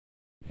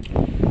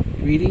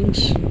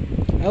Greetings.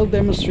 I'll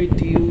demonstrate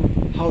to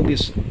you how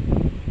this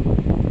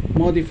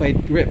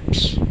modified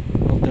grips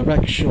of the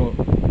Rexio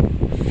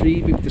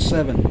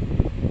 357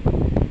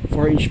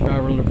 4-inch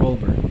barrel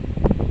revolver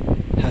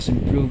has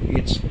improved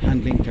its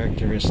handling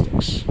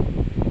characteristics.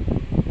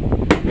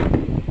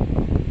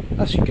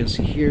 As you can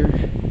see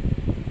here,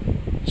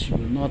 you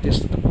will notice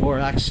that the bore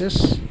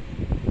axis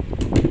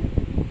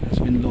has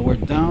been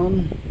lowered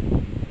down.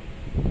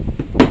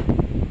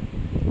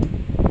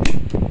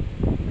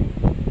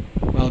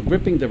 While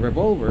gripping the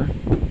revolver,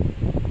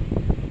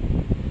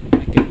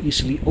 I can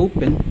easily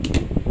open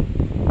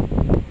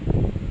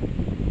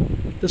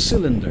the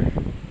cylinder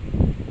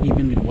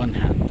even with one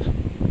hand.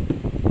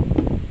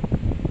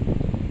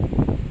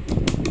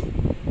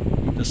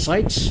 The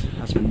sights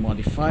has been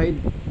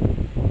modified.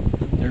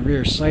 The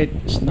rear sight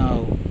is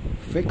now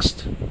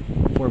fixed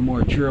for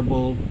more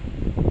durable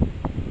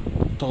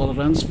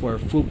tolerance for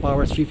full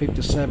power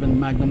 357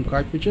 Magnum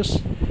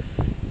cartridges,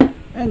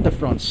 and the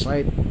front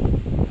sight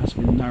has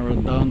been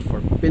narrowed down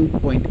for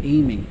pinpoint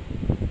aiming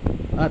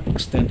at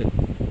extended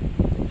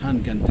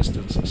handgun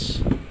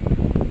distances.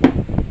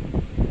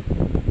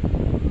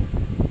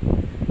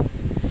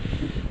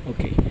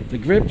 Okay, the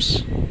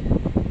grips,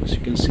 as you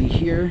can see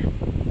here,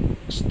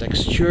 is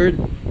textured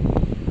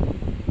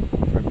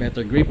for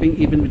better gripping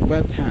even with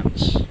wet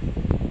hands.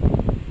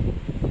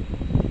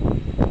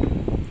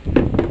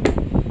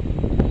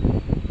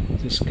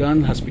 This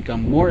gun has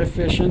become more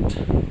efficient,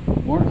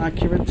 more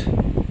accurate,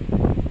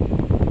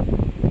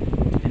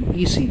 and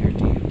easier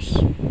to use.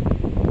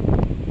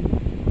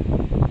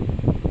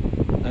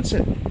 That's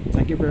it.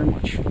 Thank you very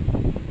much.